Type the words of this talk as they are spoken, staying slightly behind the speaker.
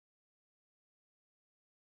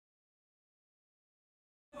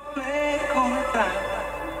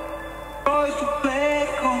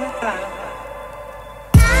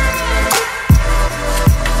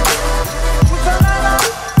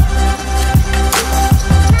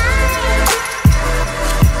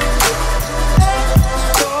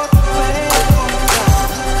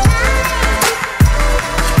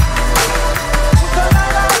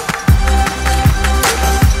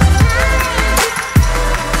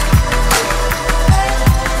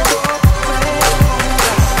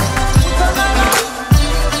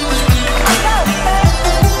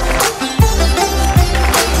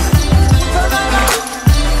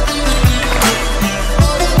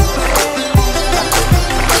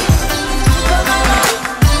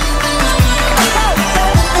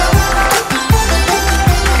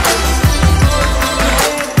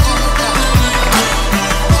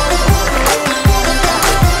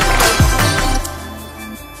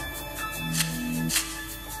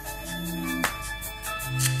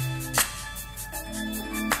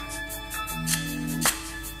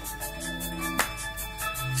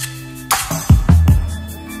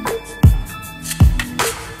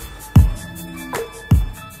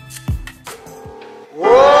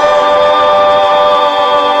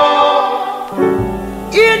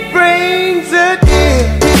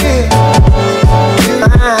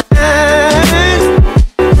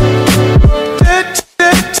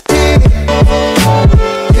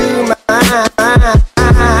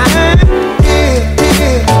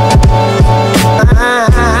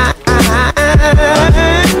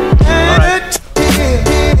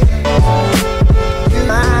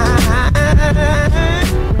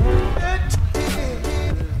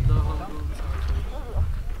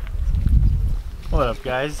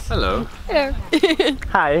Guys. Hello. Hello.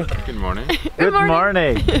 Hi. Good morning. Good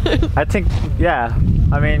morning. I think, yeah,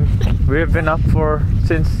 I mean, we've been up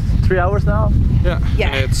since 3 hours now. Yeah.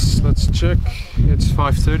 Let's check. It's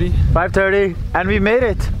 5:30. 5:30, and we made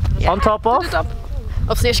it. Yeah. On top of? To the top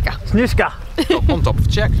of Snêžka. Snêžka. On top of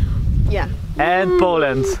Czech. Yeah. And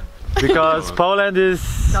Poland, because Poland is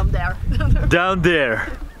Down there. down there.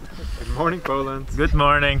 Good morning, Poland. Good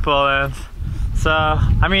morning, Poland. So,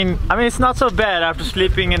 I mean, it's not so bad after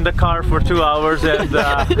sleeping in the car for 2 hours, and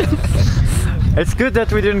it's good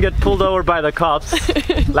that we didn't get pulled over by the cops,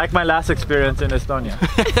 like my last experience in Estonia.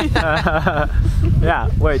 Yeah,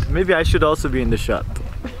 wait, maybe I should also be in the shot.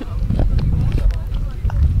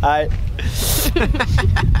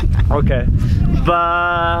 Okay,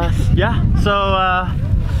 but yeah, so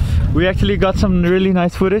we actually got some really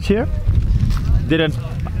nice footage here. Did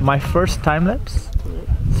my first time lapse.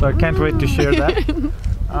 So I can't wait to share that.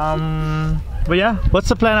 But yeah, what's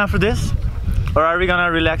the plan after this? Or are we gonna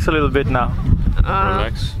relax a little bit now?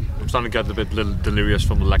 Relax. I'm starting to get a bit delirious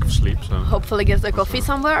from the lack of sleep. So. Hopefully get a coffee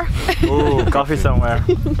somewhere. Ooh, coffee somewhere.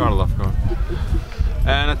 Gotta love coffee.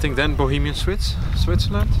 And I think then Bohemian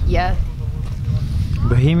Switzerland? Yeah.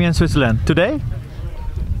 Bohemian Switzerland. Today?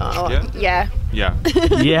 Yeah. Yeah.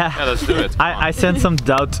 Yeah, let's do it. I sense some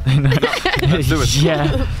doubt. Let's do it.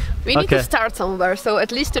 Yeah. We need to start somewhere, so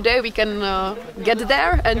at least today we can get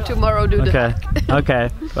there and tomorrow do the hike. Okay.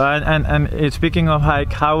 And speaking of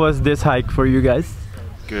hike, how was this hike for you guys?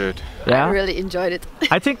 Good. Yeah? I really enjoyed it.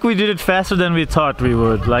 I think we did it faster than we thought we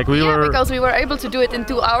would. Like because we were able to do it in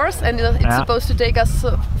 2 hours, and it's supposed to take us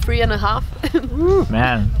 3.5.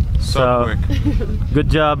 Man, so quick. Good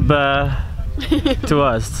job to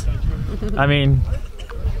us. I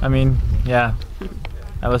mean, yeah.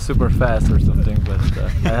 I was super fast or something, but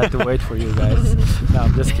I had to wait for you guys. No,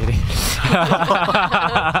 I'm just kidding.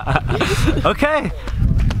 Okay,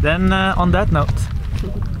 then on that note,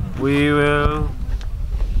 we will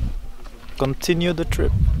continue the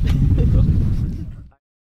trip.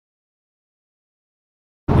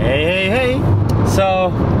 Hey.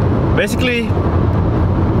 So, basically,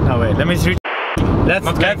 no wait, let me see. Let's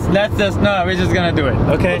just we're just gonna do it.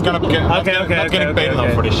 Okay. Not getting paid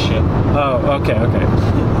enough for this shit. Oh, okay.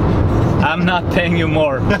 I'm not paying you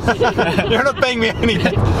more. You're not paying me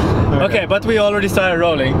anything. Okay, but we already started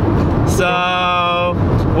rolling. So,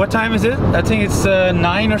 what time is it? I think it's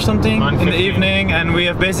 9 or something in the evening, and we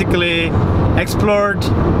have basically explored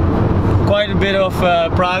quite a bit of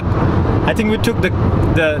Prague. I think we took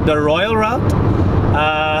the royal route,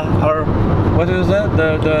 or what is that?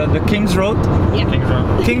 The King's Road?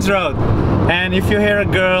 Yeah. King's Road. And if you hear a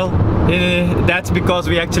girl, that's because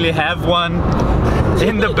we actually have one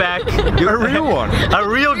in the back. You're a real one. A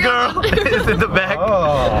real girl is in the back.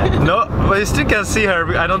 Oh. No, but you still can see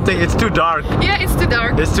her. I don't think it's too dark. Yeah, it's too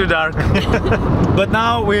dark. It's too dark. But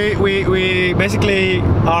now we basically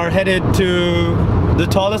are headed to the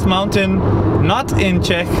tallest mountain, not in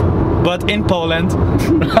Czech, but in Poland.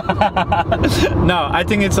 No, I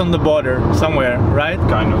think it's on the border somewhere, right?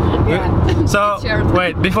 Kind of. Yeah. So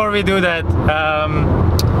wait, before we do that,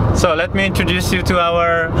 so let me introduce you to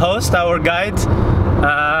our host, our guide,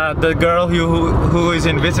 the girl who is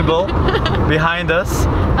invisible behind us.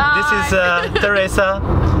 This is Teresa.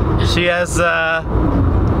 She has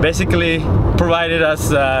basically provided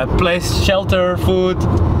us place, shelter, food,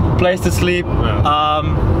 place to sleep.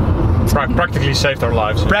 Practically saved our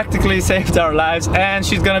lives. Practically saved our lives, and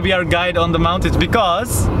she's gonna be our guide on the mountains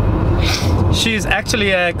because she's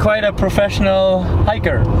actually quite a professional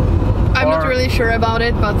hiker. I'm not really sure about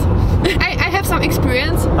it, but I have some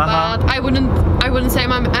experience, but I wouldn't say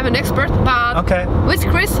I'm an expert. But okay. With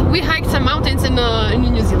Chris, we hiked some mountains in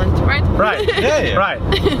New Zealand, right? Right. Yeah. Right.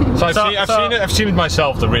 So I've seen it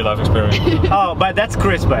myself, the real life experience. Oh, but that's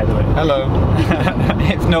Chris, by the way. Hello.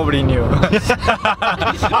 If nobody knew.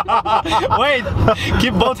 Wait,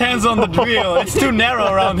 keep both hands on the wheel. It's too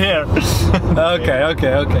narrow around here. Okay.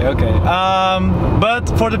 But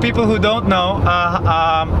for the people who don't know,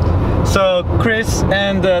 so Chris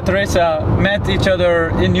and Teresa met each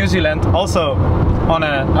other in New Zealand, also on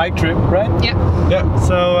a hike trip, right? Yeah. Yeah.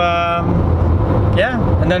 So yeah,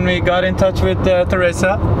 and then we got in touch with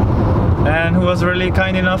Teresa, and who was really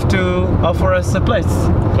kind enough to offer us a place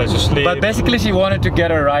to sleep. But basically she wanted to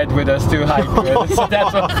get a ride with us to hike with. So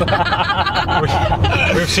that's what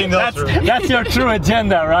we've seen that. That's your true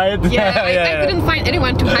agenda, right? Yeah, I couldn't find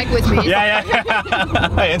anyone to hike with me. Yeah.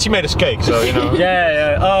 Hey, and she made us cake, so you know.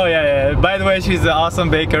 Yeah. Oh yeah. By the way, she's an awesome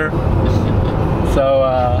baker. So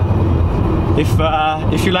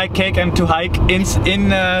if you like cake and to hike in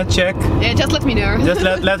Czech, yeah, just let me know. Just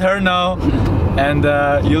let her know, and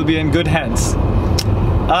you'll be in good hands.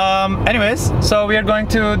 Anyways, so we are going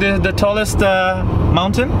to the tallest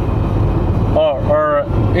mountain, or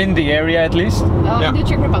in the area at least. In the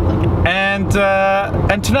Czech Republic. And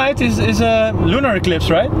tonight is a lunar eclipse,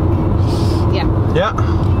 right? Yeah. Yeah.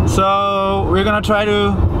 So we're gonna try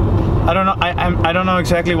to. I don't know. I don't know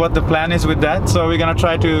exactly what the plan is with that. So we're gonna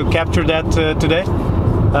try to capture that today.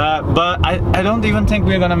 But I don't even think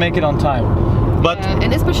we're gonna make it on time. But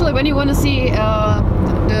and especially when you want to see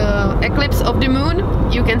the eclipse of the moon,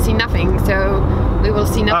 you can see nothing. So we will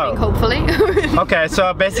see nothing, hopefully. Okay,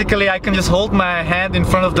 so basically I can just hold my hand in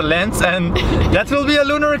front of the lens and that will be a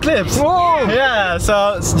lunar eclipse. Whoa! Yeah,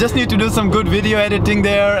 so just need to do some good video editing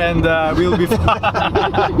there and we'll be fine.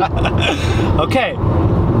 Okay,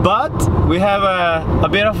 but we have a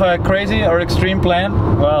bit of a crazy or extreme plan.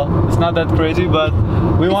 Well, it's not that crazy, but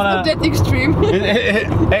we want to... It's not that extreme.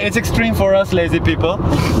 It's extreme for us lazy people.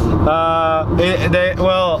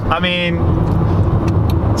 Well, I mean...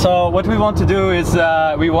 So what we want to do is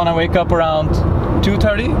we want to wake up around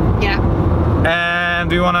 2:30. Yeah. And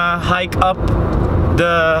we want to hike up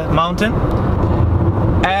the mountain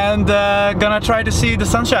and gonna try to see the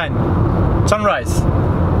sunrise.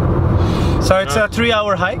 So it's a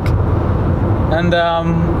 3-hour hike, and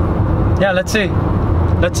yeah, let's see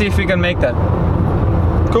if we can make that.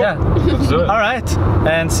 Cool. Yeah. Let's do it. All right,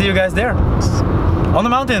 and see you guys there on the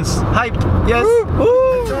mountains. Hype. Yes. Woo. Woo.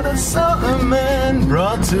 I saw a man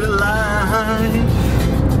brought to life.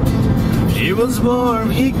 He was warm,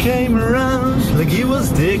 he came around like he was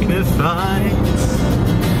dignified.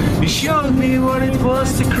 He showed me what it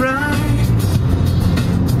was to cry.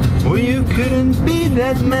 Well, you couldn't be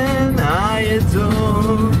that man I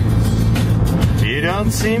adore. You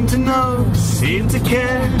don't seem to know, seem to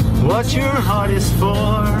care what your heart is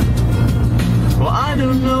for. Well, I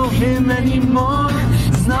don't know him anymore.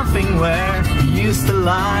 There's nothing where he used to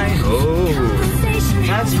lie. Oh,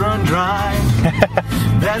 that's run dry.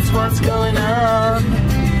 That's what's going on.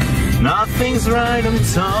 Nothing's right, I'm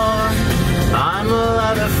torn. I'm all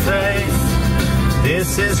out of faith.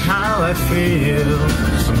 This is how I feel.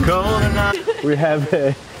 I'm cold enough. We have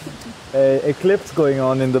a eclipse going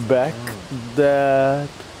on in the back that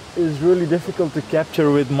is really difficult to capture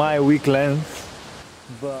with my weak lens,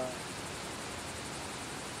 but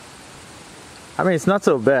I mean, it's not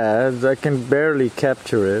so bad. I can barely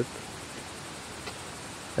capture it.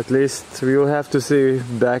 At least we will have to see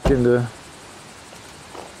back in the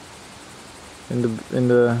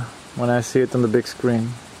when I see it on the big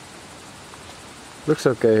screen. Looks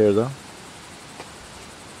okay here though.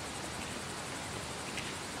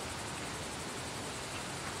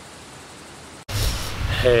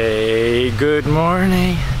 Hey, good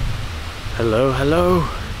morning. Hello, hello.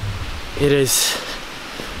 It is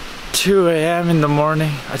 2 a.m. in the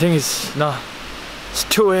morning. I think it's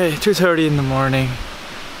 2:30 in the morning,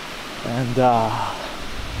 and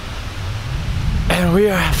we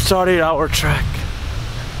have started our trek.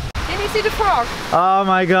 you see the frog? Oh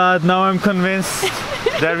my god, now I'm convinced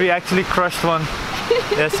that we actually crushed one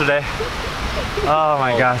yesterday. Oh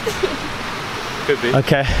my god. Could be.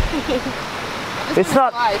 Okay. It's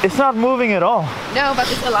not moving at all. No, but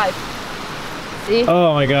it's alive. See?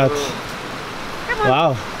 Oh my god. Come on.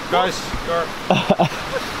 Wow. Guys, go.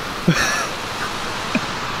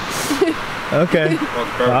 Okay.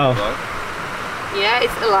 Wow. Yeah,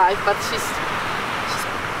 it's alive, but she's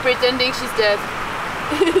pretending she's dead.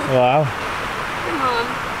 Wow. Come on.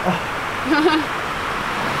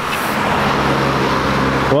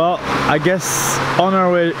 Well, I guess on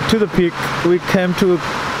our way to the peak we came to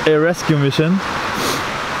a rescue mission,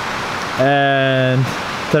 and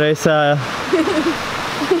Teresa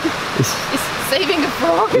is saving the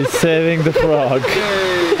frog. Is saving the frog.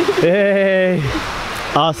 Yay!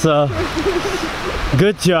 Awesome.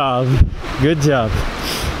 Good job. Good job.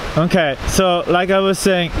 Okay, so like I was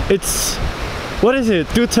saying, it's, what is it,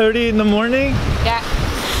 2:30 in the morning? Yeah.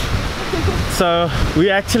 So we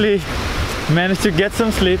actually managed to get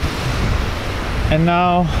some sleep, and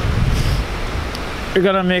now we're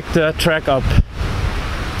gonna make the trek up,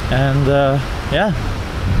 and yeah,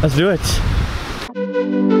 let's do it.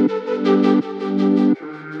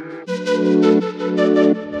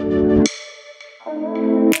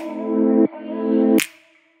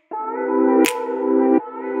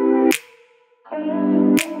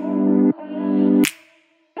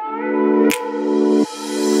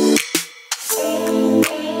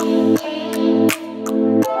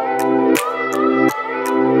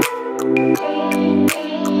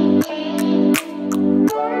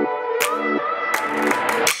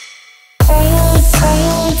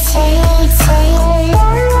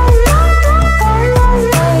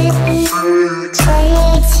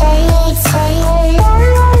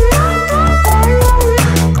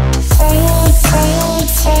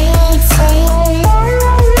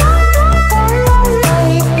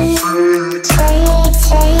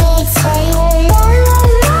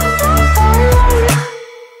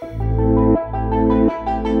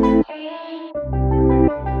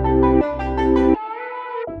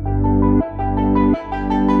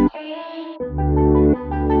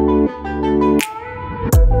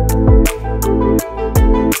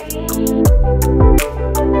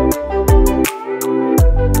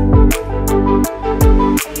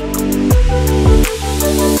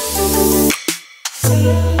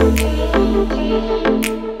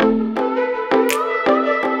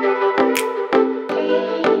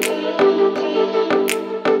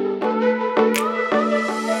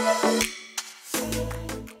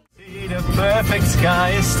 Perfect sky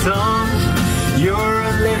is torn. You're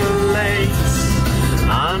a little late.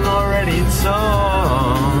 I'm already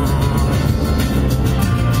torn.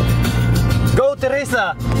 Go,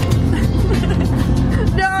 Teresa!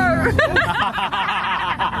 No!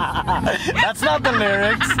 That's not the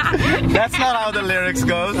lyrics. That's not how the lyrics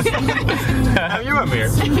goes. Have you, Amir?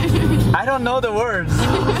 I don't know the words.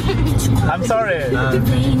 I'm sorry.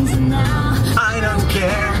 I don't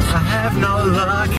care. I have no luck.